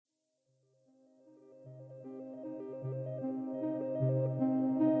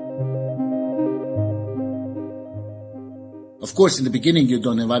Of course, in the beginning, you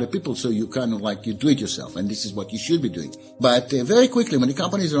don't have other people, so you kind of like, you do it yourself, and this is what you should be doing. But very quickly, when the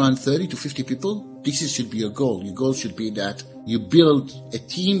company is around 30 to 50 people, should be your goal. Your goal should be that you build a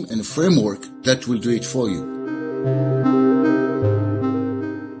team and a framework that will do it for you.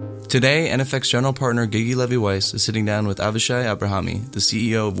 Today, NFX general partner Gigi Levy-Weiss is sitting down with Avishai Abrahami, the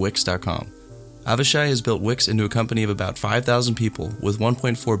CEO of Wix.com. Avishai has built Wix into a company of about 5,000 people with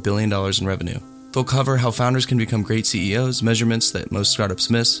 $1.4 billion in revenue. They'll cover how founders can become great CEOs, measurements that most startups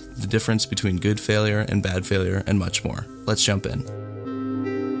miss, the difference between good failure and bad failure, and much more. Let's jump in.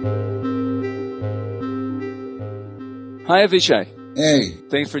 Hi, Avishai. Hey.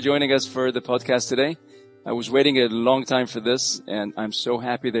 Thanks for joining us for the podcast today. I was waiting a long time for this, and I'm so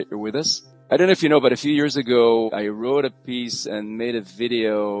happy that you're with us. I don't know if you know, but a few years ago, I wrote a piece and made a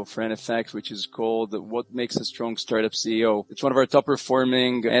video for NFX, which is called What Makes a Strong Startup CEO. It's one of our top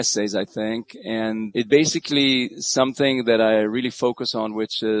performing essays, I think. And it basically something that I really focus on,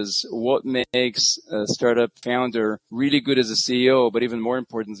 which is what makes a startup founder really good as a CEO, but even more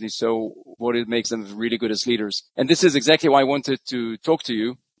importantly, so what it makes them really good as leaders. And this is exactly why I wanted to talk to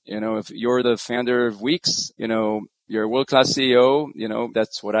you. You know, if you're the founder of Wix, you're a world-class CEO,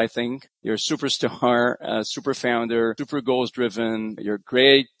 that's what I think. You're a superstar, super founder, super goals-driven. You're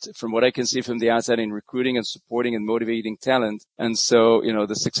great from what I can see from the outside in recruiting and supporting and motivating talent. And so,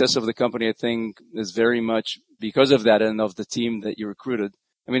 the success of the company, I think, is very much because of that and of the team that you recruited.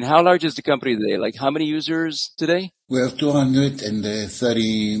 I mean, how large is the company today? Like, how many users today? We have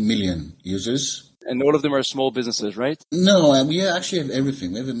 230 million users. And all of them are small businesses, right? No, we actually have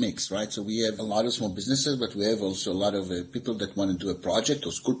everything. We have a mix, right? So we have a lot of small businesses, but we have also a lot of people that want to do a project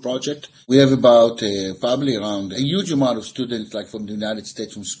or school project. We have about probably around a huge amount of students, like from the United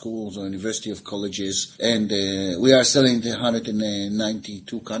States, from schools or university of colleges. And we are selling to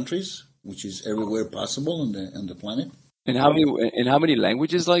 192 countries, which is everywhere possible on the planet. And how many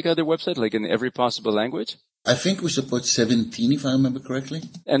languages, like other website, like in every possible language? I think we support 17, if I remember correctly.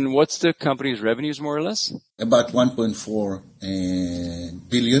 And what's the company's revenues, more or less? About 1.4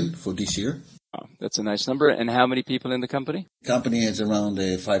 billion for this year. Oh, that's a nice number. And how many people in the company? Company has around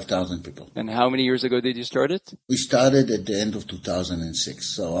 5,000 people. And how many years ago did you start it? We started at the end of 2006.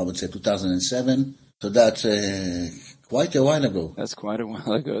 So I would say 2007. So that's quite a while ago. That's quite a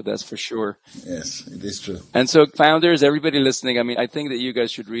while ago, that's for sure. Yes, it is true. And so founders, everybody listening, I think that you guys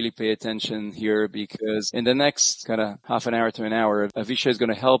should really pay attention here, because in the next kind of half an hour to an hour, Avishai is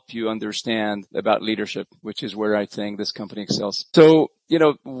going to help you understand about leadership, which is where I think this company excels. So,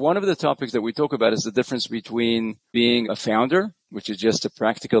 one of the topics that we talk about is the difference between being a founder, which is just a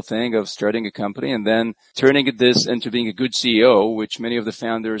practical thing of starting a company, and then turning this into being a good CEO, which many of the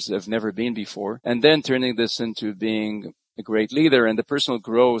founders have never been before, and then turning this into being a great leader and the personal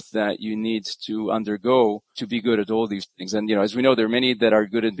growth that you need to undergo to be good at all these things. And, as we know, there are many that are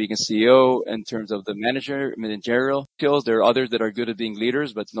good at being a CEO in terms of the managerial skills. There are others that are good at being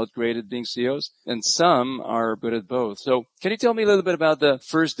leaders, but not great at being CEOs. And some are good at both. So can you tell me a little bit about the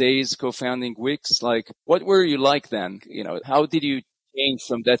first days co-founding Wix? Like, what were you like then? How did you change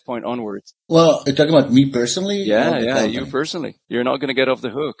from that point onwards? Well, you're talking about me personally? Yeah, you personally. You're not going to get off the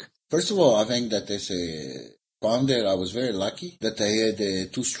hook. First of all, I think that as a founder, I was very lucky that I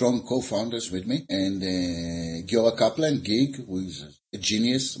had two strong co-founders with me, and Giora Kaplan, Gig, who is a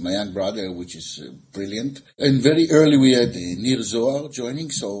genius, my young brother, which is brilliant. And very early we had Nir Zohar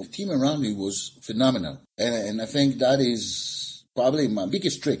joining, so the team around me was phenomenal. And I think that is probably my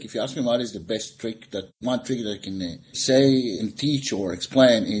biggest trick. If you ask me what is the best trick, one trick that I can say and teach or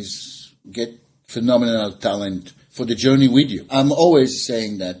explain is get phenomenal talent for the journey with you. I'm always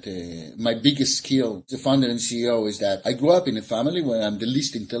saying that my biggest skill as a founder and CEO is that I grew up in a family where I'm the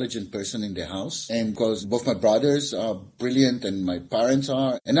least intelligent person in the house. And because both my brothers are brilliant and my parents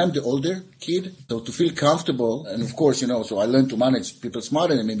are, and I'm the older kid. So to feel comfortable, and of course, so I learned to manage people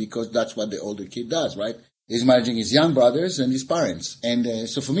smarter than me because that's what the older kid does, right? He's managing his young brothers and his parents. And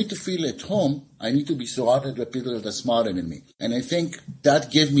so for me to feel at home, I need to be surrounded by people that are smarter than me. And I think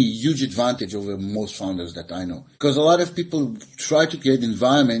that gave me a huge advantage over most founders that I know. Because a lot of people try to create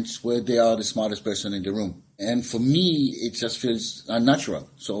environments where they are the smartest person in the room. And for me, it just feels unnatural.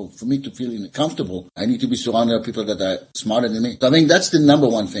 So for me to feel comfortable, I need to be surrounded by people that are smarter than me. So I think that's the number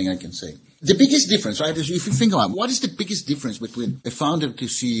one thing I can say. The biggest difference, right, is if you think about what is the biggest difference between a founder to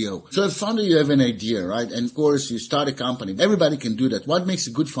CEO? So a founder, you have an idea, right? And of course, you start a company. Everybody can do that. What makes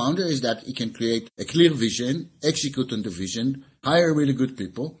a good founder is that he can create a clear vision, execute on the vision, hire really good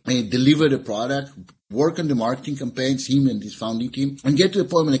people, and deliver the product, work on the marketing campaigns, him and his founding team, and get to a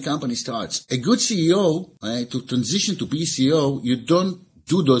point when the company starts. A good CEO, to transition to be CEO, you don't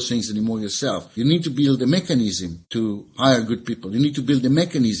do those things anymore yourself. You need to build a mechanism to hire good people. You need to build a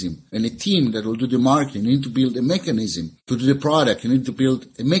mechanism and a team that will do the marketing. You need to build a mechanism to do the product. You need to build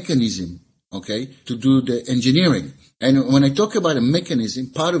a mechanism, okay, to do the engineering. And when I talk about a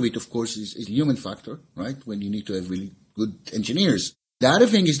mechanism, part of it, of course, is the human factor, right? When you need to have really good engineers. The other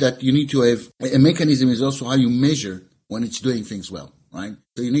thing is that you need to have a mechanism is also how you measure when it's doing things well, right?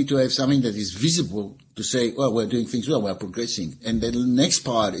 So you need to have something that is visible to say, well, we're doing things well, we're progressing. And then the next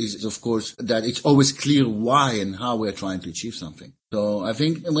part is, of course, that it's always clear why and how we're trying to achieve something. So I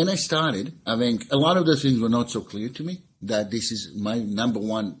think when I started, I think a lot of those things were not so clear to me, that this is my number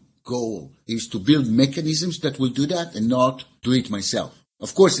one goal, is to build mechanisms that will do that and not do it myself.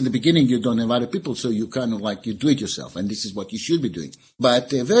 Of course, in the beginning, you don't have other people, so you kind of like, you do it yourself, and this is what you should be doing.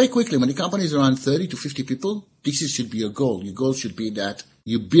 But very quickly, when the company is around 30 to 50 people, should be your goal. Your goal should be that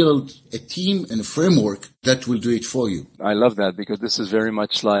you build a team and a framework that will do it for you. I love that, because this is very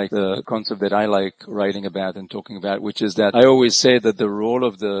much like the concept that I like writing about and talking about, which is that I always say that the role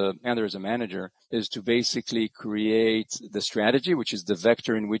of the founder as a manager is to basically create the strategy, which is the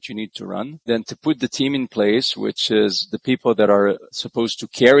vector in which you need to run, then to put the team in place, which is the people that are supposed to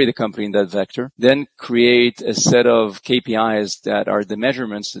carry the company in that vector, then create a set of KPIs that are the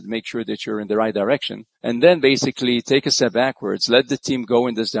measurements that make sure that you're in the right direction, and then basically take a step backwards, let the team go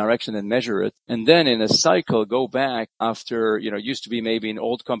in this direction and measure it, and then in a cycle go back after, used to be maybe in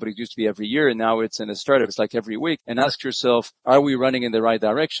old companies, used to be every year, and now it's in a startup, it's like every week, and ask yourself, are we running in the right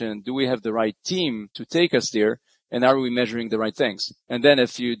direction? Do we have the right team to take us there? And are we measuring the right things? And then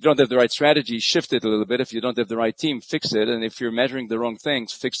if you don't have the right strategy, shift it a little bit. If you don't have the right team, fix it. And if you're measuring the wrong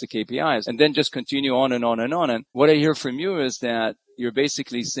things, fix the KPIs, and then just continue on and on and on. And what I hear from you is that you're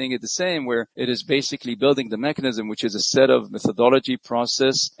basically seeing it the same, where it is basically building the mechanism, which is a set of methodology,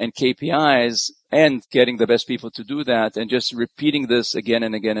 process, and KPIs, and getting the best people to do that, and just repeating this again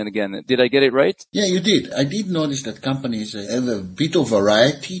and again and again. Did I get it right? Yeah, you did. I did notice that companies have a bit of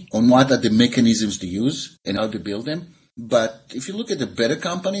variety on what are the mechanisms to use and how to build them. But if you look at the better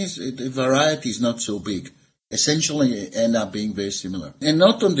companies, the variety is not so big. Essentially end up being very similar. And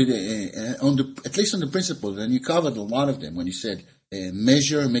not on the at least on the principles, and you covered a lot of them when you said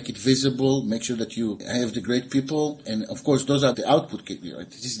measure, make it visible, make sure that you have the great people. And of course, those are the output.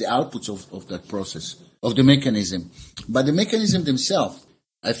 This is the outputs of that process, of the mechanism. But the mechanism themselves,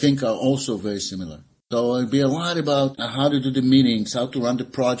 I think, are also very similar. So it'll be a lot about how to do the meetings, how to run the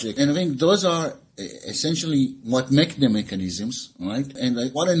project. And I think those are essentially what make the mechanisms, right?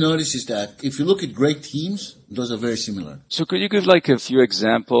 And what I notice is that if you look at great teams, those are very similar. So could you give like a few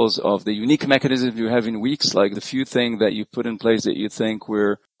examples of the unique mechanisms you have in Weeks, like the few things that you put in place that you think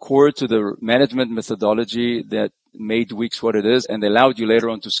were core to the management methodology that made Weeks what it is and allowed you later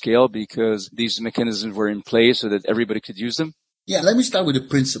on to scale because these mechanisms were in place so that everybody could use them? Yeah, let me start with the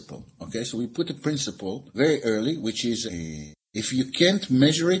principle. Okay, so we put a principle very early, which is if you can't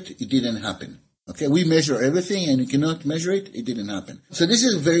measure it, it didn't happen. Okay, we measure everything, and you cannot measure it, it didn't happen. So this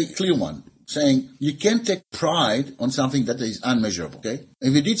is a very clear one, saying you can't take pride on something that is unmeasurable. Okay,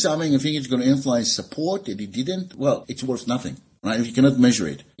 if you did something, you think it's going to influence support, and it didn't, well, it's worth nothing, right? If you cannot measure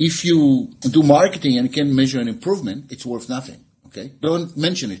it. If you do marketing and you can't measure an improvement, it's worth nothing. Okay, don't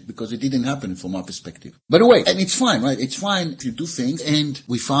mention it because it didn't happen from our perspective. By the way, and it's fine, right? It's fine if you do things and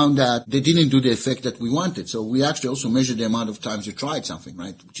we found that they didn't do the effect that we wanted. So we actually also measure the amount of times you tried something,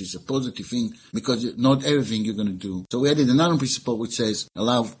 right? Which is a positive thing because not everything you're going to do. So we added another principle which says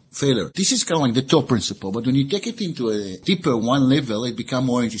allow failure. This is kind of like the top principle, but when you take it into a deeper one level, it becomes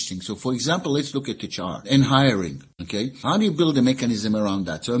more interesting. So for example, let's look at HR and hiring. Okay, how do you build a mechanism around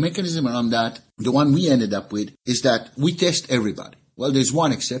that? So a mechanism around that, the one we ended up with, is that we test everybody. Well, there's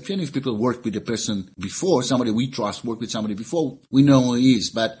one exception. If people worked with the person before, somebody we trust worked with somebody before, we know who he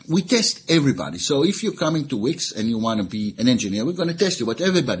is. But we test everybody. So if you're coming to Wix and you want to be an engineer, we're going to test you, but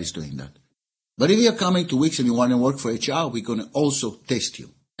everybody's doing that. But if you're coming to Wix and you want to work for HR, we're going to also test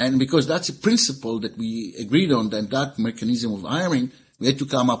you. And because that's a principle that we agreed on, that mechanism of hiring, we had to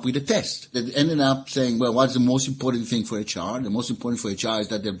come up with a test that ended up saying, well, what's the most important thing for HR? The most important for HR is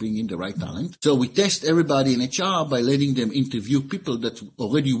that they bring in the right talent. So we test everybody in HR by letting them interview people that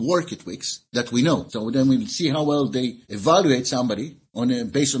already work at Wix that we know. So then we'll see how well they evaluate somebody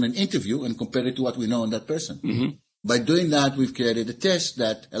based on an interview and compare it to what we know on that person. Mm-hmm. By doing that, we've created a test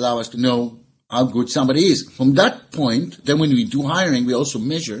that allows us to know how good somebody is. From that point, then when we do hiring, we also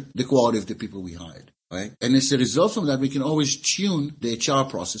measure the quality of the people we hired. Right? And as a result from that, we can always tune the HR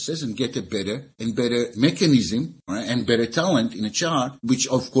processes and get a better and better mechanism, right? And better talent in HR, which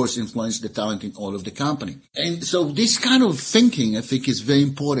of course influences the talent in all of the company. And so this kind of thinking, I think, is very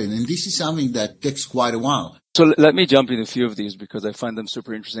important. And this is something that takes quite a while. So let me jump in a few of these because I find them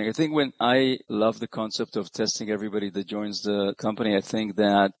super interesting. I think when I love the concept of testing everybody that joins the company, I think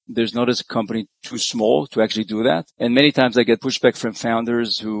that there's not a company too small to actually do that. And many times I get pushback from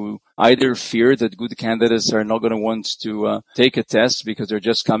founders who either fear that good candidates are not going to want to take a test because they're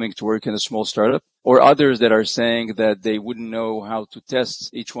just coming to work in a small startup, or others that are saying that they wouldn't know how to test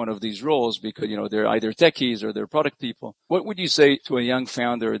each one of these roles because, they're either techies or they're product people. What would you say to a young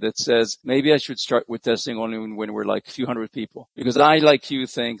founder that says, maybe I should start with testing only when we're like a few hundred people? Because I, like you,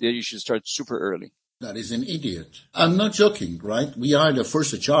 think that you should start super early. That is an idiot. I'm not joking, right? We are the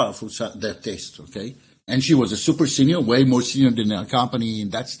first HR for that test, okay? And she was a super senior, way more senior than our company in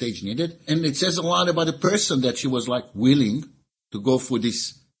that stage needed. And it says a lot about a person that she was like willing to go for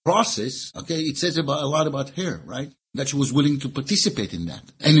this process, okay? It says a lot about her, right? That she was willing to participate in that.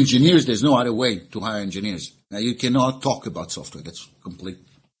 And engineers, there's no other way to hire engineers. Now, you cannot talk about software. That's complete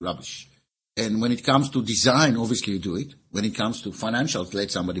rubbish. And when it comes to design, obviously you do it. When it comes to financials,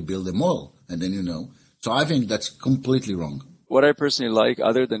 let somebody build a model, and then you know. So I think that's completely wrong. What I personally like,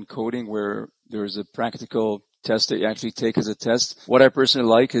 other than coding, where there's a practical test that you actually take as a test, what I personally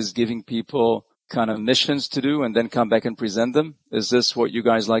like is giving people kind of missions to do and then come back and present them. Is this what you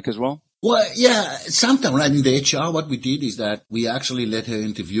guys like as well? Well, yeah, sometimes, right, in the HR, what we did is that we actually let her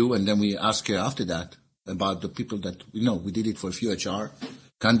interview, and then we asked her after that about the people that, we did it for a few HR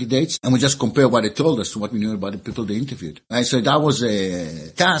candidates, and we just compare what they told us to what we knew about the people they interviewed. Right? So that was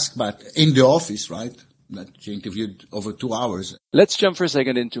a task, but in the office, right, that she interviewed over 2 hours. Let's jump for a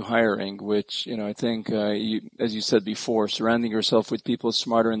second into hiring, which, I think, as you said before, surrounding yourself with people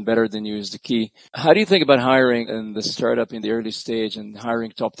smarter and better than you is the key. How do you think about hiring in the startup in the early stage and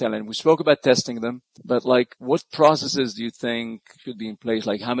hiring top talent? We spoke about testing them, but what processes do you think should be in place?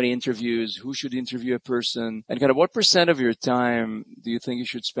 Like how many interviews, who should interview a person, and kind of what % of your time do you think you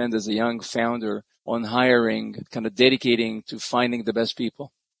should spend as a young founder on hiring, kind of dedicating to finding the best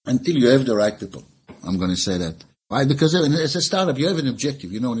people? Until you have the right people. I'm going to say that. Right? Because as a startup, you have an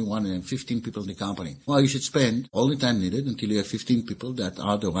objective. You only want 15 people in the company. Well, you should spend all the time needed until you have 15 people that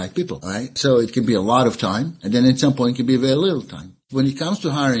are the right people, right? So it can be a lot of time, and then at some point it can be very little time. When it comes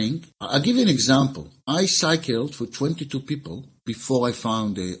to hiring, I'll give you an example. I cycled for 22 people before I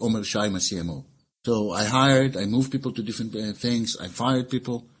found Omer Shai, my CMO. So I moved people to different things. I fired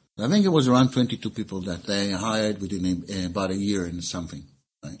people. I think it was around 22 people that I hired within about a year and something,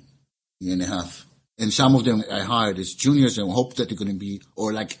 right? Year and a half. And some of them I hired as juniors and hoped that they're going to be,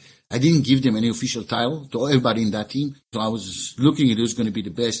 I didn't give them any official title to everybody in that team. So I was looking at who's going to be the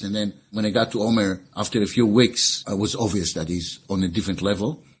best. And then when I got to Omer, after a few weeks, it was obvious that he's on a different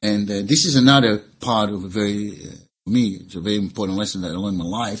level. And this is another part of for me, it's a very important lesson that I learned in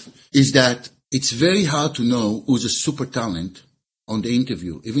my life, is that it's very hard to know who's a super talent on the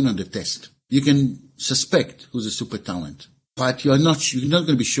interview, even on the test. You can suspect who's a super talent, but you're not going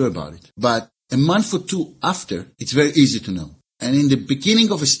to be sure about it. But a month or two after, it's very easy to know. And in the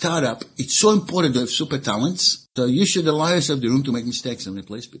beginning of a startup, it's so important to have super talents. So you should allow yourself the room to make mistakes and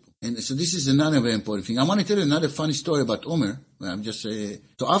replace people. And so this is another very important thing. I want to tell you another funny story about Omer.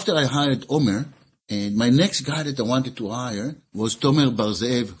 So after I hired Omer, and my next guy that I wanted to hire was Tomer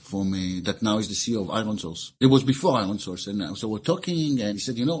Barzeev that now is the CEO of ironSource. It was before ironSource. And so we're talking, and he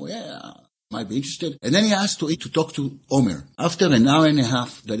said, might be interested. And then he asked to talk to Omer. After an hour and a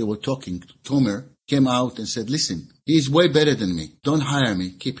half that they were talking, Tomer came out and said, listen, he's way better than me. Don't hire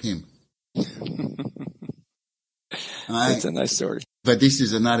me. Keep him. That's a nice story. But this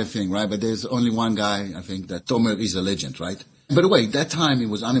is another thing, right? But there's only one guy, I think, that Tomer is a legend, right? By the way, that time he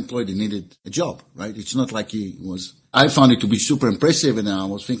was unemployed. He needed a job, right? It's not like he was. I found it to be super impressive, and I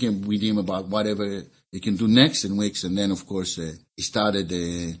was thinking with him about whatever he can do next in Wix. And then, of course, he started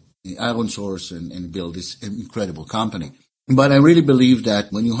ironSource and build this incredible company. But I really believe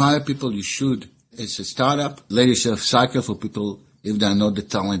that when you hire people, you should, as a startup, let yourself cycle for people if they're not the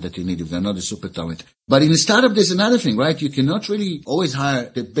talent that you need, if they're not the super talent. But in a startup, there's another thing, right? You cannot really always hire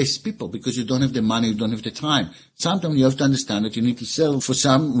the best people because you don't have the money, you don't have the time. Sometimes you have to understand that you need to sell for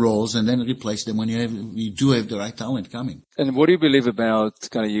some roles and then replace them when you do have the right talent coming. And what do you believe about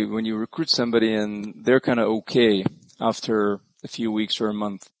when you recruit somebody and they're kind of okay after a few weeks or a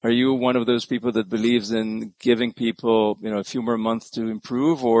month? Are you one of those people that believes in giving people, a few more months to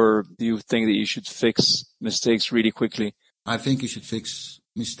improve, or do you think that you should fix mistakes really quickly? I think you should fix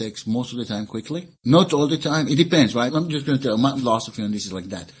mistakes most of the time quickly. Not all the time. It depends, right? I'm just going to tell you my philosophy on this is like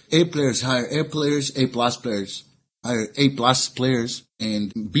that. A players hire A players, A plus players hire A plus players,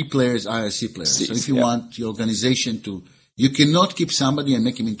 and B players hire C players. So if you want your organization you cannot keep somebody and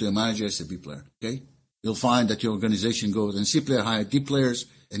make him into a manager as a B player, okay? You'll find that your organization goes and C player hire D players,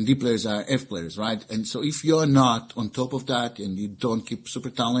 and D players are F players, right? And so if you're not on top of that and you don't keep super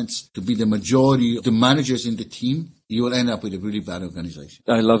talents to be the majority of the managers in the team, you will end up with a really bad organization.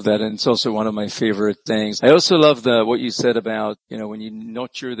 I love that. And it's also one of my favorite things. I also love what you said about, when you're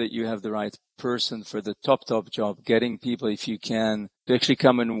not sure that you have the right person for the top job, getting people, if you can, to actually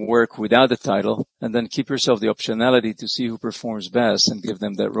come and work without the title, and then keep yourself the optionality to see who performs best and give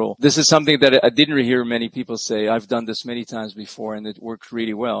them that role. This is something that I didn't hear many people say. I've done this many times before and it worked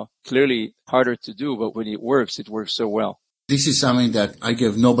really well. Clearly harder to do, but when it works so well. This is something that I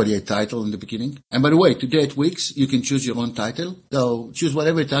gave nobody a title in the beginning. And by the way, today at Wix, you can choose your own title. So choose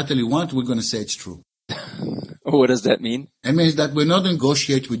whatever title you want. We're going to say it's true. What does that mean? It means that we're not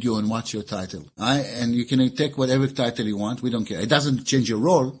negotiate with you on what's your title. Right? And you can take whatever title you want. We don't care. It doesn't change your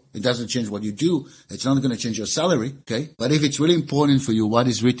role. It doesn't change what you do. It's not going to change your salary. Okay. But if it's really important for you what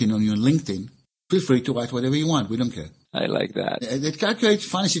is written on your LinkedIn, feel free to write whatever you want. We don't care. I like that. It can create a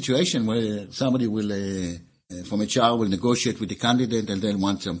funny situation where somebody will... from HR will negotiate with the candidate and then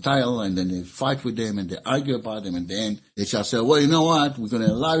want some title, and then they fight with them and they argue about them, and then HR say, well, you know what, we're going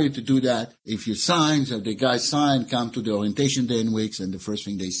to allow you to do that if you sign. So the guys sign, come to the orientation day in weeks, and the first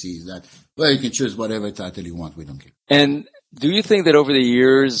thing they see is that, well, you can choose whatever title you want. We don't care. And do you think that over the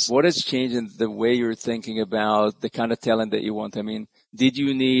years, what has changed in the way you're thinking about the kind of talent that you want? I mean, did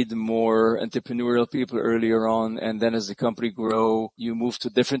you need more entrepreneurial people earlier on, and then as the company grow, you move to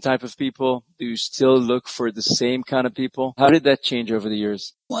different type of people? Do you still look for the same kind of people? How did that change over the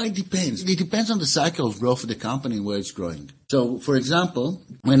years? Well, it depends. It depends on the cycle of growth of the company and where it's growing. So, for example,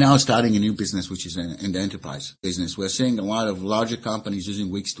 we're now starting a new business, which is in the enterprise business. We're seeing a lot of larger companies using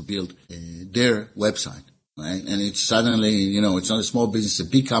Wix to build their website. Right? And it's suddenly, it's not a small business, it's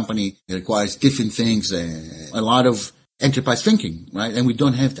a big company. It requires different things, a lot of enterprise thinking, right? And we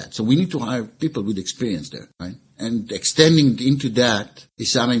don't have that. So we need to hire people with experience there, right? And extending into that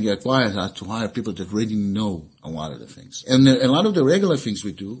is something that requires us to hire people that really know a lot of the things. And a lot of the regular things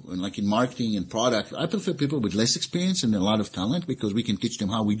we do, and like in marketing and product, I prefer people with less experience and a lot of talent because we can teach them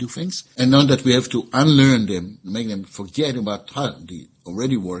how we do things. And not that we have to unlearn them, make them forget about how they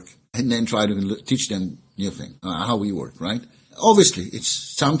already work, and then try to teach them new things, how we work, right? Obviously,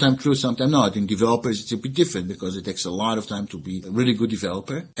 it's sometimes true, sometimes not. In developers, it's a bit different because it takes a lot of time to be a really good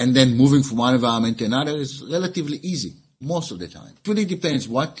developer. And then moving from one environment to another is relatively easy most of the time. It really depends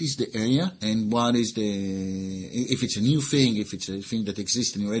what is the area and what is if it's a new thing, if it's a thing that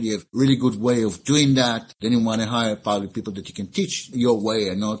exists and you already have a really good way of doing that, then you want to hire probably people that you can teach your way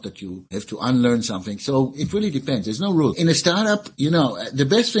and not that you have to unlearn something. So it really depends. There's no rule. In a startup, the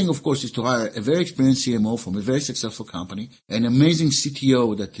best thing, of course, is to hire a very experienced CMO from a very successful company, an amazing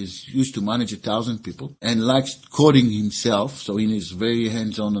CTO that is used to manage 1,000 people and likes coding himself, so he is very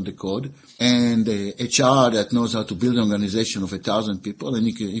hands-on on the code, and HR that knows how to build an organization of 1,000 people. And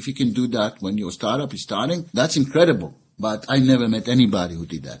if you can do that when your startup is starting, that's incredible. But I never met anybody who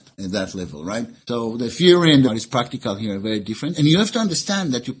did that at that level, right? So the theory and what is practical here are very different. And you have to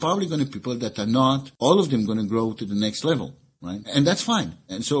understand that you're probably going to people that are not, all of them going to grow to the next level. Right? And that's fine.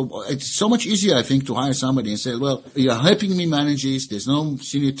 And so it's so much easier, I think, to hire somebody and say, well, you're helping me manage this. There's no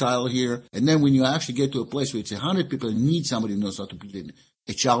senior title here. And then when you actually get to a place where it's 100 people and need somebody who knows how to build an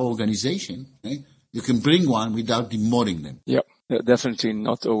HR organization, right? You can bring one without demoting them. Yep. Definitely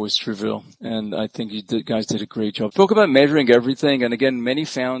not always trivial. And I think you guys did a great job. Talk about measuring everything. And again, many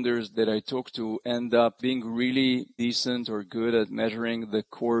founders that I talk to end up being really decent or good at measuring the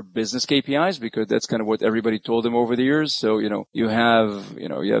core business KPIs because that's kind of what everybody told them over the years. So, you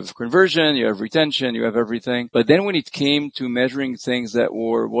have conversion, you have retention, you have everything. But then when it came to measuring things that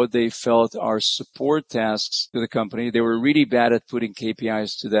were what they felt are support tasks to the company, they were really bad at putting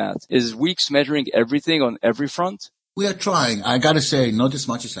KPIs to that. Is Wix measuring everything on every front? We are trying. I got to say, not as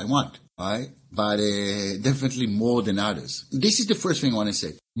much as I want, right? But definitely more than others. This is the first thing I want to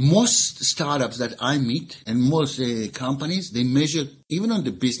say. Most startups that I meet and most companies, they measure, even on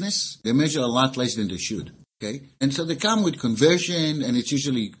the business, they measure a lot less than they should, okay? And so they come with conversion, and it's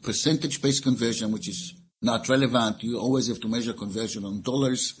usually percentage-based conversion, which is not relevant. You always have to measure conversion on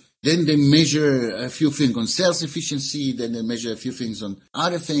dollars. Then they measure a few things on sales efficiency. Then they measure a few things on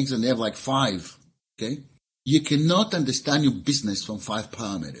other things, and they have like 5, okay? You cannot understand your business from 5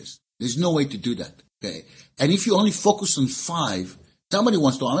 parameters. There's no way to do that, okay? And if you only focus on 5, somebody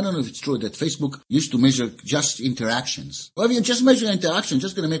wants to, I don't know if it's true that Facebook used to measure just interactions. Well, if you just measure interactions,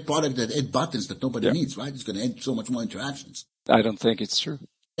 just going to make product that add buttons that nobody needs, right? It's going to add so much more interactions. I don't think it's true.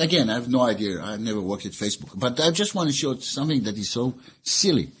 Again, I have no idea. I've never worked at Facebook. But I just want to show something that is so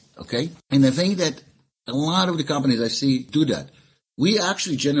silly, okay? And I think that a lot of the companies I see do that. We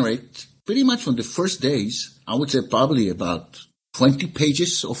actually generate pretty much from the first days, I would say probably about 20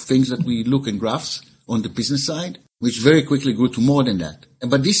 pages of things that we look in graphs on the business side, which very quickly grew to more than that.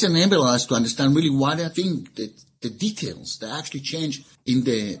 But this enabled us to understand really what I think the details that actually change in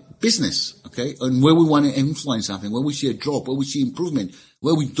the business, okay, and where we want to influence something, where we see a drop, where we see improvement,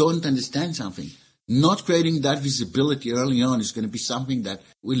 where we don't understand something. Not creating that visibility early on is going to be something that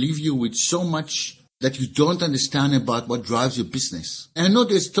will leave you with so much that you don't understand about what drives your business. And I know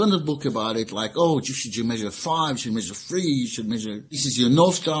there's a ton of book about it, like, oh, you should measure 5, you should measure 3, you should measure, this is your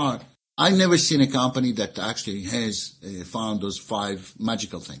North Star. I've never seen a company that actually has found those 5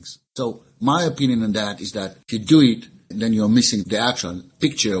 magical things. So my opinion on that is that if you do it, then you're missing the actual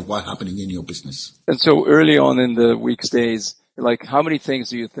picture of what's happening in your business. And so early on in the week's days, like how many things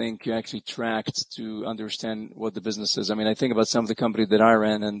do you think you actually tracked to understand what the business is? I mean, I think about some of the companies that I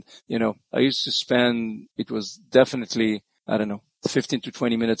ran and, I used to spend, it was definitely, 15 to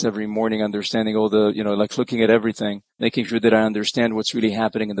 20 minutes every morning understanding all the, like looking at everything, making sure that I understand what's really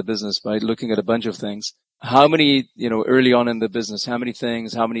happening in the business by looking at a bunch of things. How many, early on in the business, how many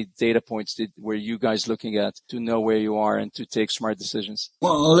things, how many data points were you guys looking at to know where you are and to take smart decisions?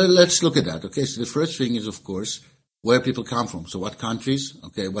 Well, let's look at that. Okay. So the first thing is, of course, where people come from. So what countries,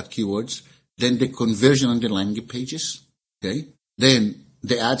 okay, what keywords, then the conversion on the landing pages, okay, then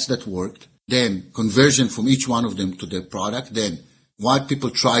the ads that worked, then conversion from each one of them to the product, then what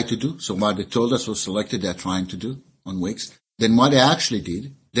people try to do, so what they told us or selected they're trying to do on Wix, then what they actually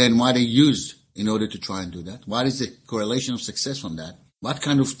did, then what they used in order to try and do that, what is the correlation of success from that, what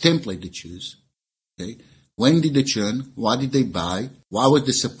kind of template they choose, okay, when did they churn, what did they buy, what were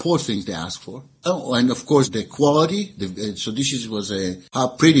the support things they asked for, oh, and of course the quality, so this was how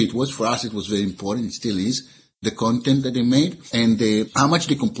pretty it was, for us it was very important, it still is, the content that they made, and how much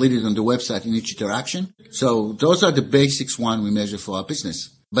they completed on the website in each interaction. So those are the basics one we measure for our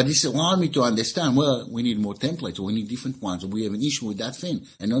business. But this allowed me to understand, well, we need more templates, or we need different ones, or we have an issue with that thing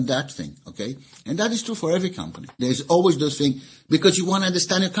and not that thing, okay? And that is true for every company. There's always those things, because you want to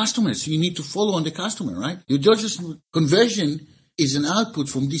understand your customers. So you need to follow on the customer, right? You don't just, conversion is an output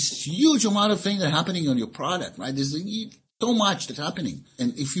from this huge amount of things that are happening on your product, right? There's so much that's happening.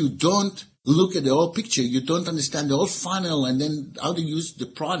 And if you don't look at the whole picture, you don't understand the whole funnel and then how to use the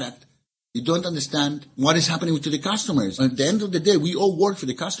product. You don't understand what is happening to the customers. At the end of the day, we all work for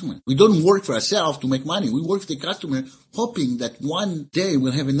the customer. We don't work for ourselves to make money. We work for the customer, hoping that one day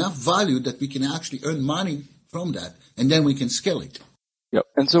we'll have enough value that we can actually earn money from that, and then we can scale it. Yep.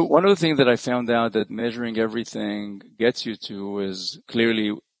 And so one of the things that I found out that measuring everything gets you to is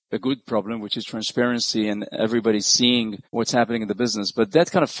clearly a good problem, which is transparency and everybody seeing what's happening in the business. But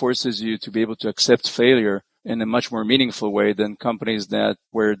that kind of forces you to be able to accept failure in a much more meaningful way than companies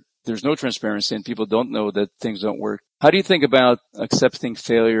where there's no transparency and people don't know that things don't work. How do you think about accepting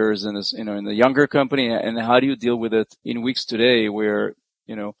failures in the younger company, and how do you deal with it in Wix today where,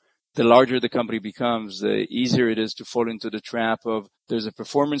 the larger the company becomes, the easier it is to fall into the trap of there's a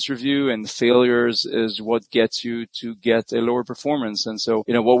performance review and failures is what gets you to get a lower performance. And so,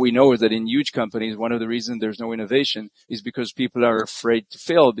 what we know is that in huge companies, one of the reasons there's no innovation is because people are afraid to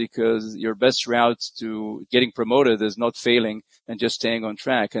fail, because your best route to getting promoted is not failing and just staying on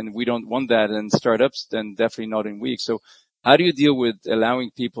track. And we don't want that in startups, then definitely not in Wix. So how do you deal with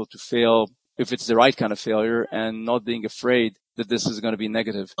allowing people to fail if it's the right kind of failure and not being afraid that this is going to be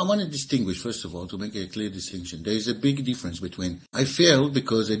negative? I want to distinguish, first of all, to make a clear distinction. There is a big difference between I failed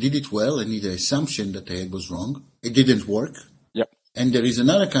because I did it well and the assumption that I had was wrong. It didn't work. Yep. And there is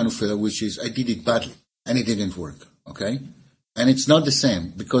another kind of failure, which is I did it badly and it didn't work. Okay? And it's not the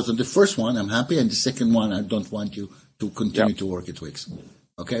same, because on the first one, I'm happy, and the second one, I don't want you to continue to work at Wix.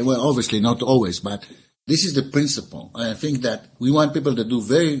 Okay? Well, obviously, not always, but this is the principle. I think that we want people to do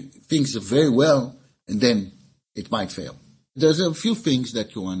things very well, and then it might fail. There's a few things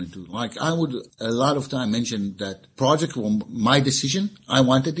that you want to do. Like I would a lot of time mention that project was my decision. I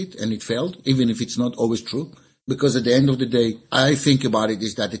wanted it and it failed, even if it's not always true. Because at the end of the day, I think about it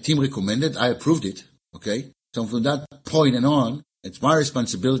is that the team recommended, I approved it. Okay? So from that point and on, it's my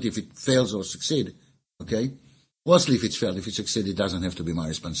responsibility if it fails or succeed. Okay? Mostly if it's failed. If it succeeds, it doesn't have to be my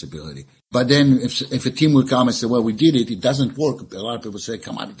responsibility. But then if a team will come and say, well, we did it, it doesn't work. A lot of people say,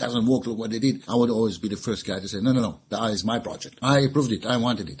 come on, it doesn't work. Look what they did. I would always be the first guy to say, no. That is my project. I approved it. I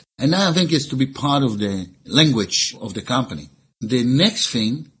wanted it. And now I think it's to be part of the language of the company. The next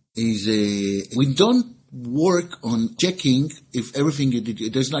thing is we don't work on checking if everything you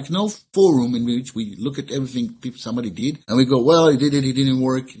did. There's like no forum in which we look at everything somebody did and we go, well, you did it, it didn't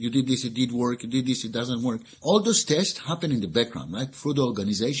work. You did this, it did work. You did this, it doesn't work. All those tests happen in the background, right? Through the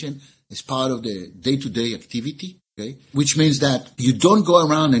organization as part of the day-to-day activity. Okay? Which means that you don't go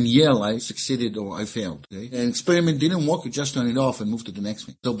around and yell, I succeeded or I failed. Okay? An experiment didn't work, you just turn it off and move to the next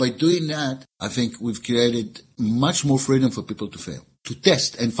thing. So by doing that, I think we've created much more freedom for people to fail, to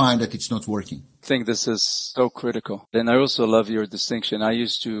test and find that it's not working. I think this is so critical. And I also love your distinction.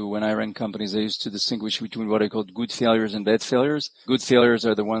 When I ran companies, I used to distinguish between what I called good failures and bad failures. Good failures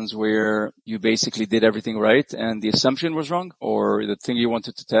are the ones where you basically did everything right and the assumption was wrong, or the thing you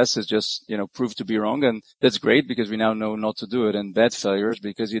wanted to test is just, proved to be wrong. And that's great because we now know not to do it. And bad failures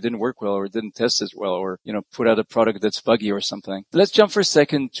because you didn't work well or didn't test as well or, put out a product that's buggy or something. Let's jump for a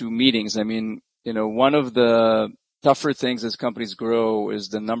second to meetings. I mean, one of the tougher things as companies grow is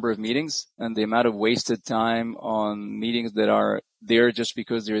the number of meetings and the amount of wasted time on meetings that are there just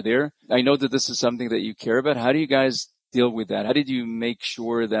because they're there. I know that this is something that you care about. How do you guys deal with that? How did you make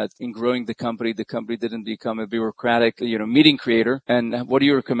sure that in growing the company didn't become a bureaucratic, meeting creator? And what do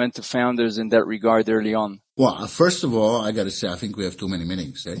you recommend to founders in that regard early on? Well, first of all, I got to say, I think we have too many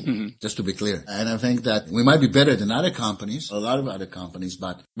meetings, just to be clear. And I think that we might be better than other companies, a lot of other companies,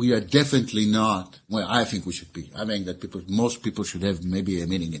 but we are definitely not where I think we should be. I think that most people should have maybe a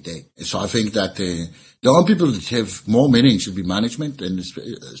meeting a day. So I think that the only people that have more meetings should be management, and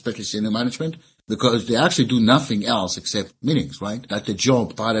especially senior management, because they actually do nothing else except meetings, right? That's the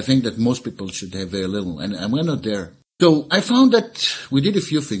job. But I think that most people should have very little, and we're not there. So I found that we did a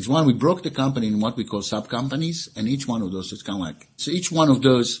few things. One, we broke the company in what we call sub-companies, and each one of those is kind of like, so each one of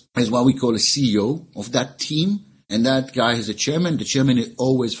those is what we call a CEO of that team, and that guy is a chairman. The chairman is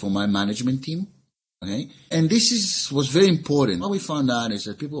always for my management team. Okay. And was very important. What we found out is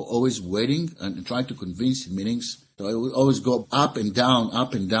that people are always waiting and trying to convince in meetings. So it would always go up and down,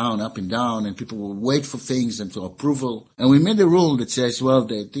 up and down, up and down, and people will wait for things and for approval. And we made a rule that says, well,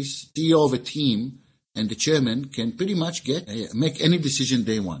 this CEO of a team and the chairman can pretty much make any decision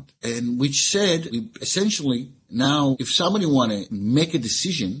they want. And which said, essentially, now, if somebody want to make a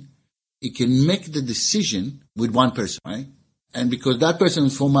decision, he can make the decision with one person, right? And because that person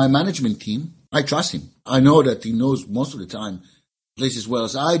is for my management team, I trust him. I know that he knows most of the time, at least as well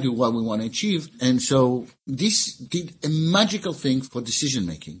as I do, what we want to achieve. And so this did a magical thing for decision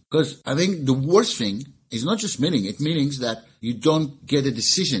making. Because I think the worst thing is not just meeting. It means that you don't get a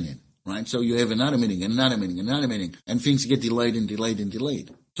decision in, right? So you have another meeting, and things get delayed and delayed and delayed.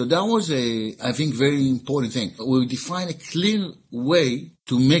 So that was I think, very important thing. We define a clear way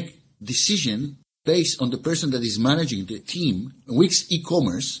to make decision based on the person that is managing the team. Wix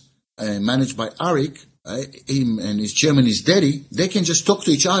e-commerce, managed by Arik, him and his chairman, his daddy, they can just talk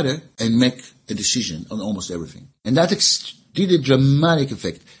to each other and make a decision on almost everything. And that did a dramatic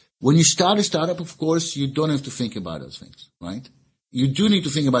effect. When you start a startup, of course, you don't have to think about those things, right? You do need to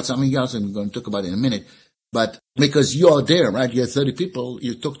think about something else, and we're going to talk about it in a minute. But because you are there, right? You have 30 people,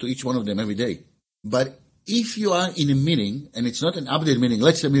 you talk to each one of them every day. But if you are in a meeting, and it's not an update meeting,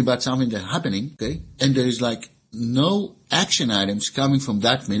 let's tell me about something that's happening, okay? And there is like no action items coming from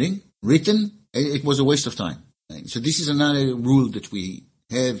that meeting written, it was a waste of time. Right? So this is another rule that we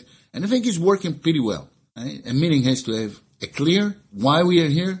have, and I think it's working pretty well. Right? A meeting has to have a clear why we are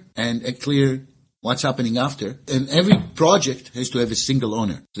here and a clear what's happening after. And every project has to have a single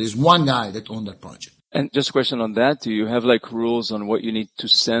owner. There's one guy that owns that project. And just a question on that. Do you have like rules on what you need to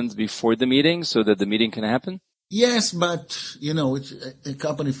send before the meeting so that the meeting can happen? Yes, but, it's a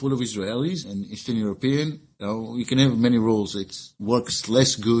company full of Israelis and Eastern European. You can have many rules. It works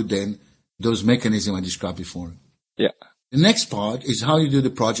less good than those mechanisms I described before. Yeah. The next part is how you do the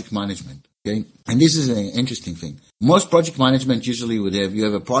project management. Okay. And this is an interesting thing. Most project management usually you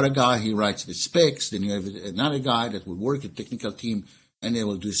have a product guy, he writes the specs, then you have another guy that will work, a technical team, and they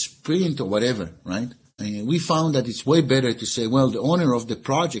will do sprint or whatever, right? And we found that it's way better to say, well, the owner of the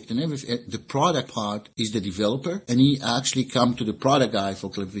project and the product part is the developer, and he actually come to the product guy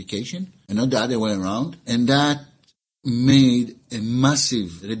for clarification, and not the other way around. And that made a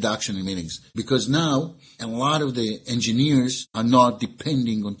massive reduction in meetings, because now a lot of the engineers are not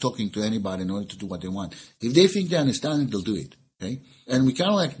depending on talking to anybody in order to do what they want. If they think they understand it, they'll do it. Okay? And we kind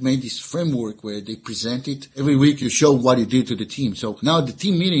of like made this framework where they present it. Every week you show what you did to the team. So now the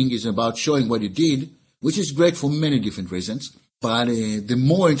team meeting is about showing what you did, which is great for many different reasons. But the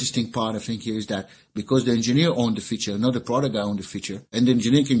more interesting part, I think, here is that because the engineer owned the feature, not the product guy owned the feature, and the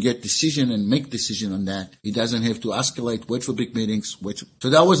engineer can get decision and make decision on that. He doesn't have to escalate, wait for big meetings. So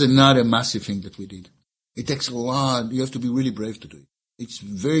that was another massive thing that we did. It takes a lot. You have to be really brave to do it. It's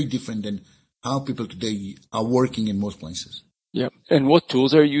very different than how people today are working in most places. Yeah. And what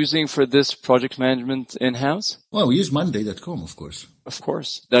tools are you using for this project management in-house? Well, we use Monday.com, of course. Of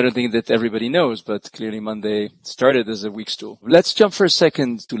course. I don't think that everybody knows, but clearly Monday started as a Wix tool. Let's jump for a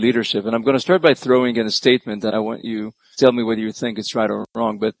second to leadership. And I'm going to start by throwing in a statement that I want you to tell me whether you think it's right or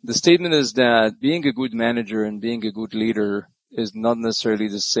wrong. But the statement is that being a good manager and being a good leader is not necessarily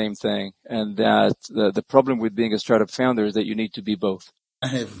the same thing. And that the problem with being a startup founder is that you need to be both. I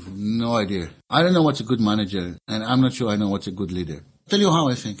have no idea. I don't know what's a good manager, and I'm not sure I know what's a good leader. Tell you how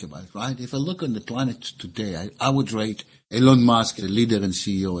I think about it, right? If I look on the planet today, I would rate Elon Musk, the leader and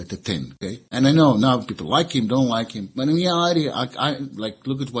CEO, at a 10, okay? And I know now people like him, don't like him, but in reality, I like,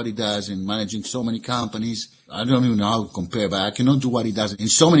 look at what he does in managing so many companies. I don't even know how to compare, but I cannot do what he does in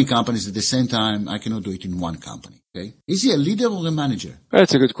so many companies at the same time. I cannot do it in one company. Okay. Is he a leader or a manager?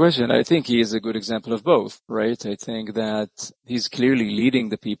 That's a good question. I think he is a good example of both, right? I think that he's clearly leading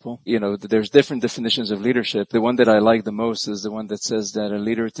the people. You know, there's different definitions of leadership. The one that I like the most is the one that says that a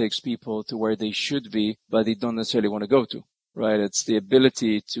leader takes people to where they should be, but they don't necessarily want to go to. Right? It's the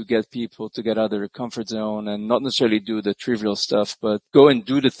ability to get people to get out of their comfort zone and not necessarily do the trivial stuff, but go and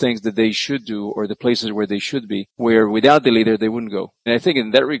do the things that they should do or the places where they should be, where without the leader, they wouldn't go. And I think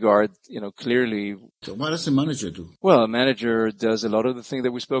in that regard, you know, clearly. So what does a manager do? Well, a manager does a lot of the things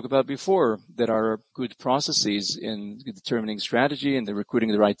that we spoke about before that are good processes in determining strategy and the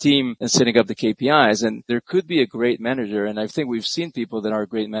recruiting the right team and setting up the KPIs. And there could be a great manager. And I think we've seen people that are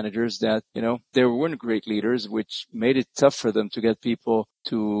great managers that, you know, they weren't great leaders, which made it tough for them to get people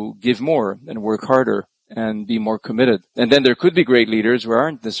to give more and work harder and be more committed. And then there could be great leaders who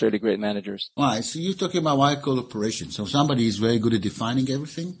aren't necessarily great managers. All right, so you're talking about what I call operation. So somebody is very good at defining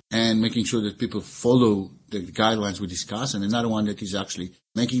everything and making sure that people follow the guidelines we discuss, and another one that is actually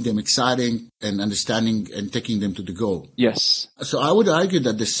making them exciting and understanding and taking them to the goal. Yes. So I would argue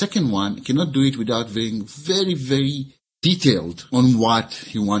that the second one cannot do it without being very, very detailed on what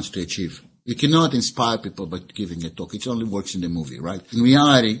he wants to achieve. You cannot inspire people by giving a talk. It only works in the movie, right? In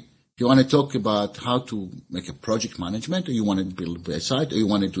reality, if you want to talk about how to make a project management, or you want to build a website, or you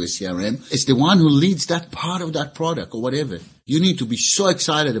want to do a CRM, it's the one who leads that part of that product or whatever. You need to be so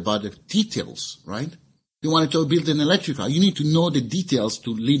excited about the details, right? You want to build an electric car, you need to know the details to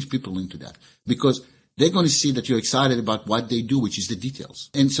lead people into that, because they're going to see that you're excited about what they do, which is the details.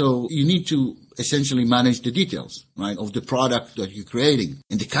 And so you need to essentially manage the details, right, of the product that you're creating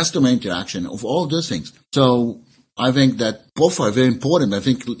and the customer interaction of all those things. So I think that both are very important. I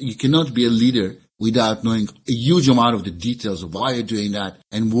think you cannot be a leader without knowing a huge amount of the details of why you're doing that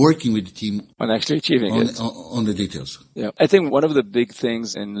and working with the team on actually achieving it. On the details. Yeah. I think one of the big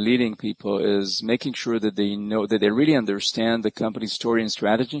things in leading people is making sure that they know, that they really understand the company's story and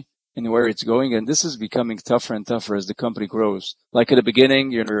strategy and where it's going. And this is becoming tougher and tougher as the company grows. Like at the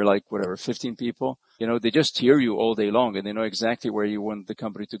beginning, you're like, 15 people. You know, they just hear you all day long and they know exactly where you want the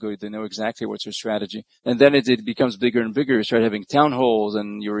company to go. They know exactly what's your strategy. And then it becomes bigger and bigger. You start having town halls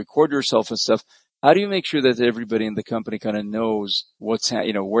and you record yourself and stuff. How do you make sure that everybody in the company kind of knows what's,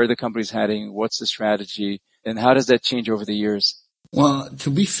 where the company's heading, what's the strategy, and how does that change over the years? Well,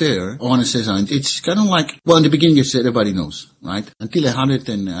 to be fair, I want to say something. It's kind of like, well, in the beginning you said everybody knows, right?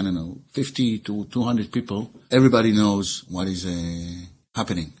 Until 50 to 200 people, everybody knows what is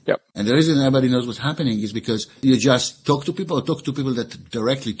happening. Yep. And the reason everybody knows what's happening is because you just talk to people that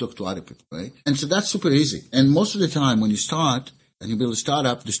directly talk to other people, right? And so that's super easy. And most of the time when you start and you build a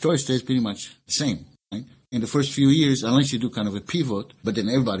startup, the story stays pretty much the same, right? In the first few years, unless you do kind of a pivot, but then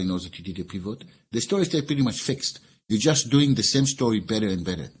everybody knows that you did a pivot, the story stays pretty much fixed. You're just doing the same story better and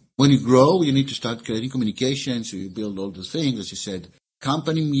better. When you grow, you need to start creating communication. So you build all those things, as you said,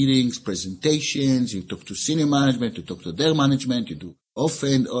 company meetings, presentations. You talk to senior management, you talk to their management, you do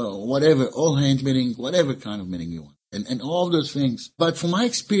off-hand or whatever, all-hand meeting, whatever kind of meeting you want, and all those things. But from my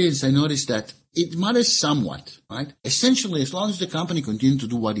experience, I noticed that it matters somewhat, right? Essentially, as long as the company continues to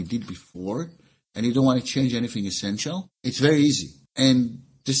do what it did before and you don't want to change anything essential, it's very easy. And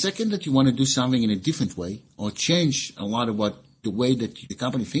the second that you want to do something in a different way or change a lot of the way that the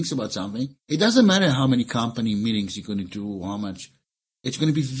company thinks about something, it doesn't matter how many company meetings you're going to do or how much. It's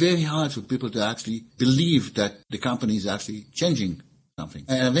going to be very hard for people to actually believe that the company is actually changing something.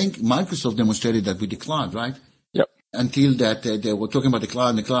 And I think Microsoft demonstrated that with the cloud, right? Yep. Until that they were talking about the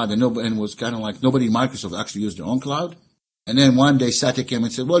cloud, and it was kind of like nobody in Microsoft actually used their own cloud. And then one day Satya came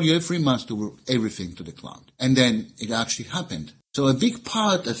and said, well, you have 3 months to move everything to the cloud. And then it actually happened. So a big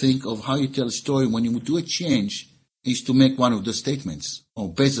part, I think, of how you tell a story when you do a change is to make one of those statements. Or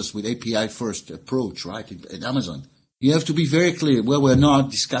Bezos with API first approach, right, at Amazon. You have to be very clear. Well, we're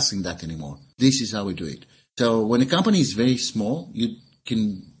not discussing that anymore. This is how we do it. So when a company is very small, you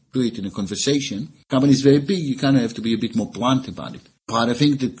can do it in a conversation. Company is very big, you kind of have to be a bit more blunt about it. But I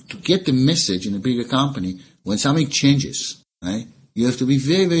think that to get the message in a bigger company, when something changes, right, you have to be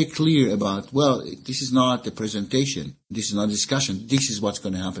very, very clear about, well, this is not a presentation. This is not a discussion. This is what's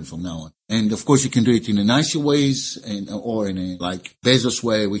going to happen from now on. And of course, you can do it in a nicer ways or in a like Bezos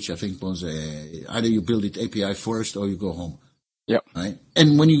way, which I think was either you build it API first or you go home. Yep. Right.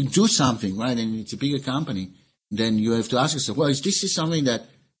 And when you do something, right, and it's a bigger company, then you have to ask yourself, well, is this something that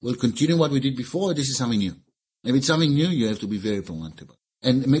will continue what we did before, or this is something new? If it's something new, you have to be very blunt about it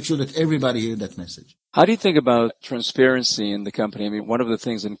and make sure that everybody hears that message. How do you think about transparency in the company? I mean, one of the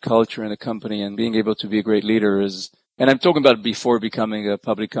things in culture in a company and being able to be a great leader is, and I'm talking about before becoming a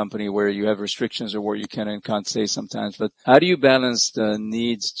public company where you have restrictions or what you can and can't say sometimes, but how do you balance the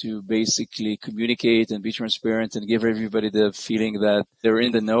needs to basically communicate and be transparent and give everybody the feeling that they're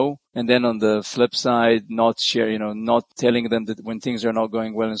in the know? And then on the flip side, not share, not telling them that when things are not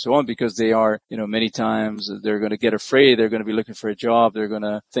going well and so on, because they are, many times they're going to get afraid. They're going to be looking for a job. They're going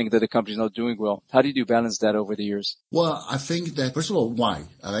to think that the company's not doing well. How did you balance that over the years? Well, I think that, first of all, why?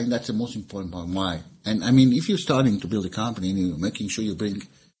 I think that's the most important part, why. And I mean, if you're starting to build a company and you're making sure you bring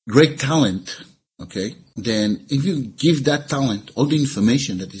great talent, okay, then if you give that talent all the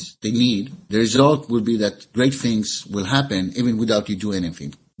information that they need, the result will be that great things will happen even without you doing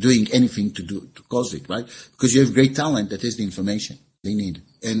anything to cause it, right? Because you have great talent that has the information they need.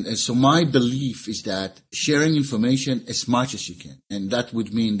 And so my belief is that sharing information as much as you can. And that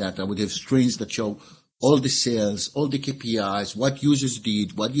would mean that I would have screens that show all the sales, all the KPIs, what users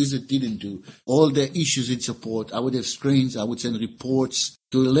did, what users didn't do, all the issues in support. I would have screens, I would send reports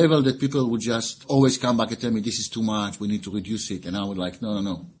to a level that people would just always come back and tell me, this is too much, we need to reduce it. And I would like,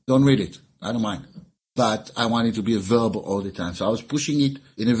 no, don't read it. I don't mind. But I want it to be available all the time. So I was pushing it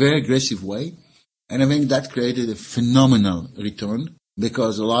in a very aggressive way. And I think that created a phenomenal return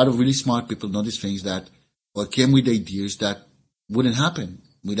because a lot of really smart people noticed things that or came with ideas that wouldn't happen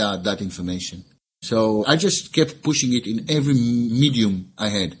without that information. So I just kept pushing it in every medium I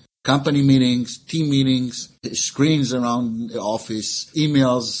had. Company meetings, team meetings, screens around the office,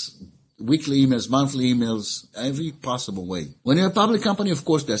 emails, weekly emails, monthly emails, every possible way. When you're a public company, of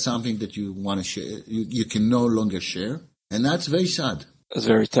course, there's something that you want to share. You can no longer share. And that's very sad. That's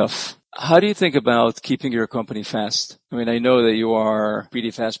very tough. How do you think about keeping your company fast? I mean, I know that you are a pretty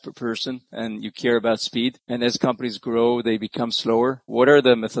fast person and you care about speed. And as companies grow, they become slower. What are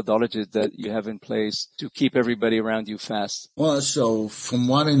the methodologies that you have in place to keep everybody around you fast? Well, so from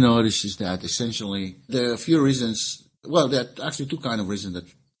what I noticed is that essentially there are a few reasons. Well, there are actually two kinds of reasons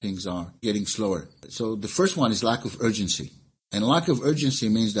that things are getting slower. So the first one is lack of urgency. And lack of urgency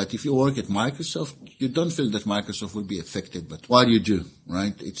means that if you work at Microsoft, you don't feel that Microsoft will be affected, but what you do,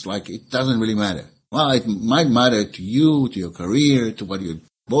 right? It's like it doesn't really matter. Well, it might matter to you, to your career, to what your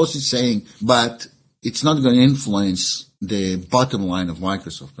boss is saying, but it's not going to influence the bottom line of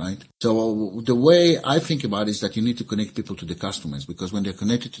Microsoft, right? So the way I think about it is that you need to connect people to the customers because when they're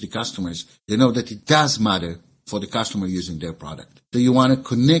connected to the customers, they know that it does matter for the customer using their product. So you want to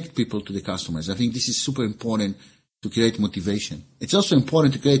connect people to the customers. I think this is super important to create motivation. It's also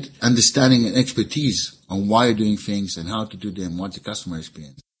important to create understanding and expertise on why you're doing things and how to do them, what's the customer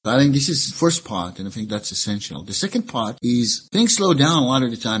experience. So I think this is the first part, and I think that's essential. The second part is things slow down a lot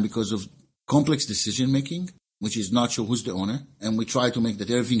of the time because of complex decision-making, which is not sure who's the owner, and we try to make that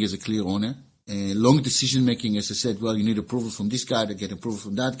everything is a clear owner. Long decision-making, as I said, well, you need approval from this guy to get approval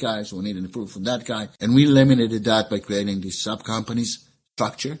from that guy, so we need an approval from that guy. And we eliminated that by creating this sub-companies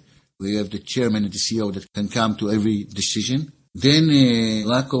structure. We have the chairman and the CEO that can come to every decision. Then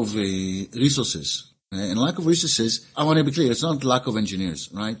lack of resources. And lack of resources, I want to be clear, it's not lack of engineers,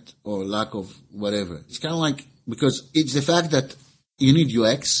 right? Or lack of whatever. It's kind of like, because it's the fact that you need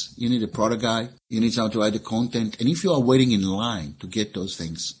UX, you need a product guy, you need someone to write the content. And if you are waiting in line to get those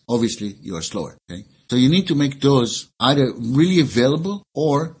things, obviously you are slower, okay? So you need to make those either really available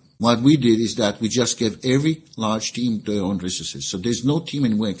or what we did is that we just gave every large team their own resources. So there's no team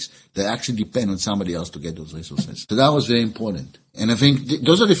in Wix that actually depend on somebody else to get those resources. So that was very important. And I think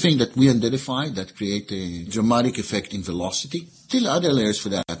those are the things that we identified that create a dramatic effect in velocity. Still other layers for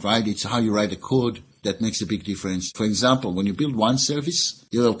that, right? It's how you write the code that makes a big difference. For example, when you build one service,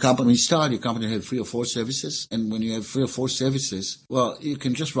 your company your company has 3 or 4 services. And when you have 3 or 4 services, well, you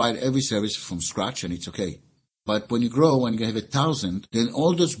can just write every service from scratch and it's okay. But when you grow and you have 1,000, then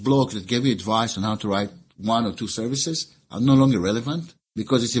all those blogs that gave you advice on how to write 1 or 2 services are no longer relevant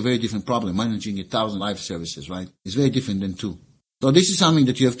because it's a very different problem. Managing 1,000 live services, right? It's very different than 2. So this is something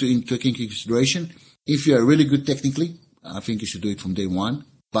that you have to take into consideration. If you are really good technically, I think you should do it from day one.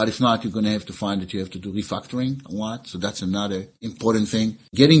 But if not, you're going to have to find that you have to do refactoring a lot. So that's another important thing.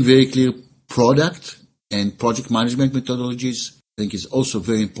 Getting very clear product and project management methodologies, I think, is also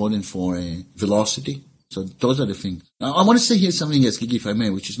very important for velocity. So those are the things. Now, I want to say here something else, Gigi, if I may,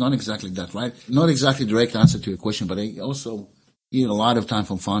 which is not exactly that, right? Not exactly direct answer to your question, but I also hear a lot of time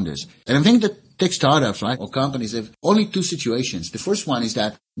from founders. And I think that tech startups, right, or companies have only two situations. The first one is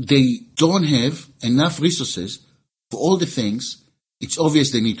that they don't have enough resources for all the things it's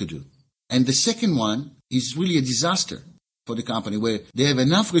obvious they need to do. And the second one is really a disaster for the company, where they have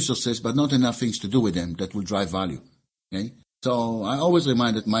enough resources but not enough things to do with them that will drive value. Okay? So I always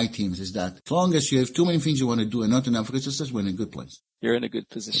remind that my teams is that as long as you have too many things you want to do and not enough resources, we're in a good place. You're in a good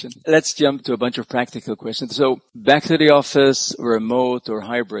position. Let's jump to a bunch of practical questions. So back to the office, remote or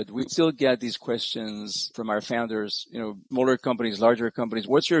hybrid, we still get these questions from our founders, smaller companies, larger companies.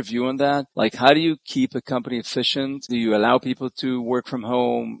 What's your view on that? Like, how do you keep a company efficient? Do you allow people to work from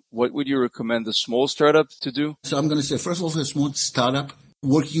home? What would you recommend a small startup to do? So I'm going to say, first of all, for a small startup,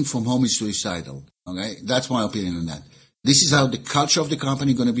 working from home is suicidal. Okay. That's my opinion on that. This is how the culture of the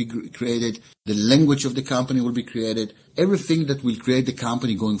company is going to be created. The language of the company will be created. Everything that will create the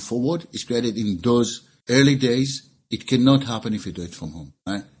company going forward is created in those early days. It cannot happen if you do it from home.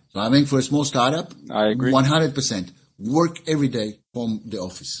 Right? So I mean, for a small startup, I agree. 100% work every day from the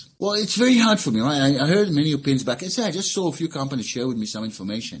office. Well, it's very hard for me, right? I heard many opinions back. I just saw a few companies share with me some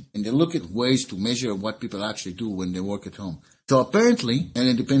information, and they look at ways to measure what people actually do when they work at home. So apparently, and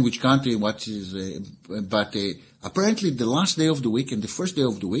it depends which country, apparently the last day of the week and the first day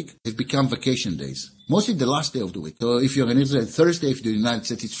of the week have become vacation days. Mostly the last day of the week. So if you're in Israel, Thursday, if you're in the United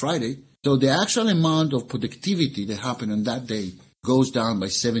States, it's Friday. So the actual amount of productivity that happened on that day goes down by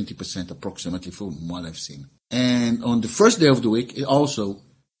 70% approximately from what I've seen. And on the first day of the week, it also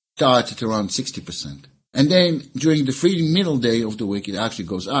starts at around 60%. And then during the middle day of the week, it actually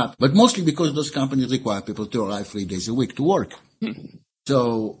goes up. But mostly because those companies require people to arrive 3 days a week to work.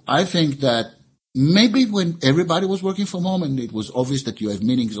 So I think that maybe when everybody was working from home and it was obvious that you have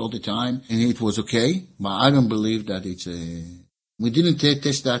meetings all the time and it was okay, but I don't believe that we didn't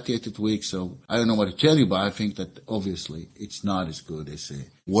test that yet at week, so I don't know what to tell you, but I think that obviously it's not as good as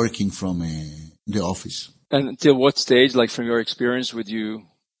working from the office. And until what stage, like from your experience, would you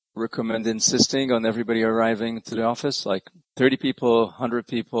recommend insisting on everybody arriving to the office? Like 30 people, 100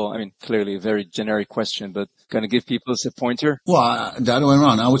 people? I mean, clearly a very generic question, but kind of give people a pointer? Well, the other way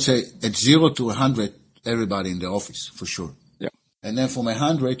around. I would say at 0 to 100, everybody in the office, for sure. Yeah. And then from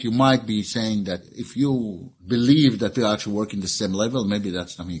 100, you might be saying that if you believe that they're actually working the same level, maybe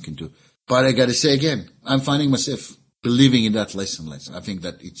that's something you can do. But I got to say again, I'm finding myself believing in that less and less. I think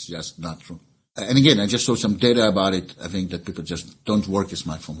that it's just not true. And again, I just saw some data about it. I think that people just don't work as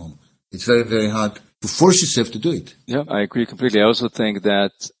much from home. It's very, very hard to force yourself to do it. Yeah, I agree completely. I also think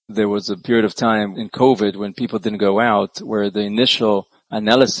that there was a period of time in COVID when people didn't go out where the initial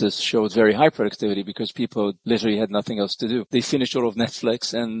analysis showed very high productivity because people literally had nothing else to do. They finished all of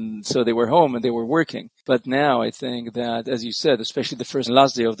Netflix and so they were home and they were working. But now I think that, as you said, especially the first and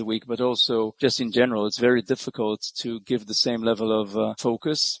last day of the week, but also just in general, it's very difficult to give the same level of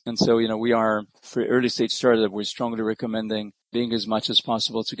focus. And so, we are, for early stage startup, we're strongly recommending being as much as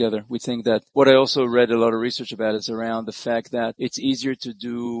possible together. We think that what I also read a lot of research about is around the fact that it's easier to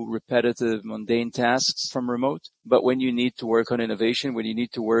do repetitive, mundane tasks from remote. But when you need to work on innovation, when you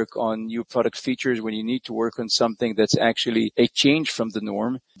need to work on new product features, when you need to work on something that's actually a change from the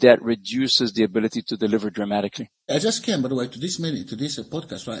norm, that reduces the ability to deliver dramatically. I just came, by the way, to this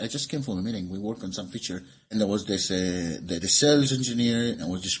podcast, right? I just came from a meeting. We worked on some feature, and there was this, the sales engineer,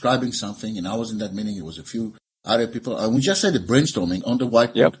 and was describing something, and I was in that meeting. It was a few other people, and we just had a brainstorming on the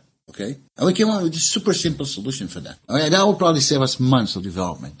whiteboard. Yep. Okay? And we came up with a super simple solution for that. Okay, that will probably save us months of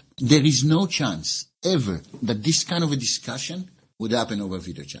development. There is no chance ever that this kind of a discussion would happen over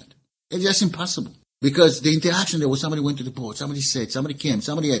video chat. It's just impossible. Because the interaction there was somebody went to the board, somebody said, somebody came,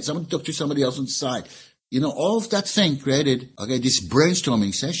 somebody talked to somebody else on the side. All of that thing created, this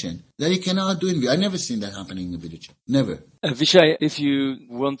brainstorming session that you cannot do in video. I've never seen that happening in a video chat. Never. Avishai, if you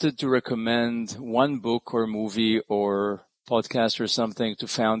wanted to recommend one book or movie or podcast or something to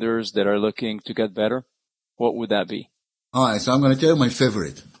founders that are looking to get better, what would that be? All right, so I'm going to tell you my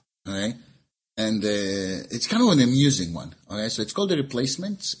favorite. All right. And it's kind of an amusing one. All right. So it's called The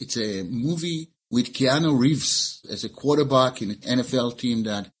Replacements. It's a movie with Keanu Reeves as a quarterback in an NFL team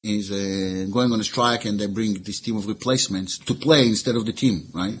that is going on a strike, and they bring this team of replacements to play instead of the team,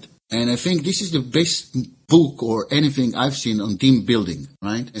 right? And I think this is the best book or anything I've seen on team building,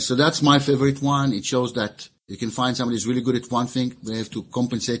 right? And so that's my favorite one. It shows that You can find somebody who's really good at one thing. They have to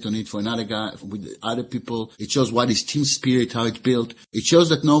compensate on it for another guy, with other people. It shows what is team spirit, how it's built. It shows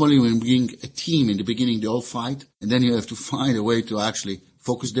that normally when you bring a team in the beginning, they all fight. And then you have to find a way to actually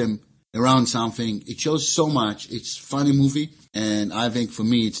focus them around something. It shows so much. It's a funny movie. And I think for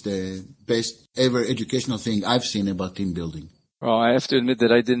me, it's the best ever educational thing I've seen about team building. Well, I have to admit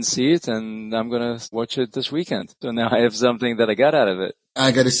that I didn't see it, and I'm going to watch it this weekend. So now I have something that I got out of it.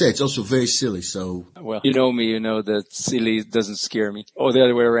 I got to say, it's also very silly. So, well, you know me, you know that silly doesn't scare me. Or the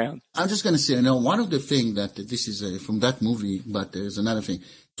other way around. I'm just going to say, one of the things that this is from that movie, but there's another thing.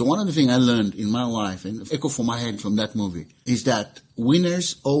 So one of the things I learned in my life, and echo from my head from that movie, is that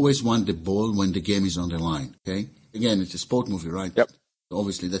winners always want the ball when the game is on the line. Okay? Again, it's a sport movie, right? Yep.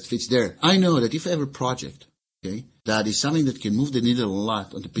 Obviously, that fits there. I know that if I have a project, okay, that is something that can move the needle a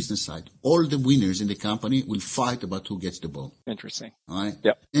lot on the business side, all the winners in the company will fight about who gets the ball. Interesting. All right?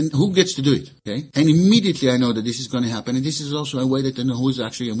 Yep. And who gets to do it, okay? And immediately I know that this is going to happen, and this is also a way that I know who is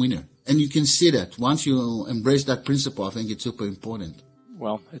actually a winner. And you can see that. Once you embrace that principle, I think it's super important.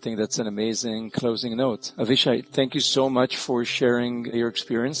 Well, I think that's an amazing closing note. Avishai, thank you so much for sharing your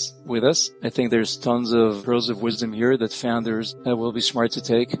experience with us. I think there's tons of pearls of wisdom here that founders will be smart to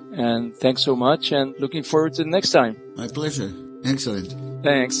take. And thanks so much, and looking forward to the next time. My pleasure. Excellent.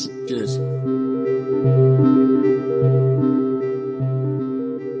 Thanks. Cheers.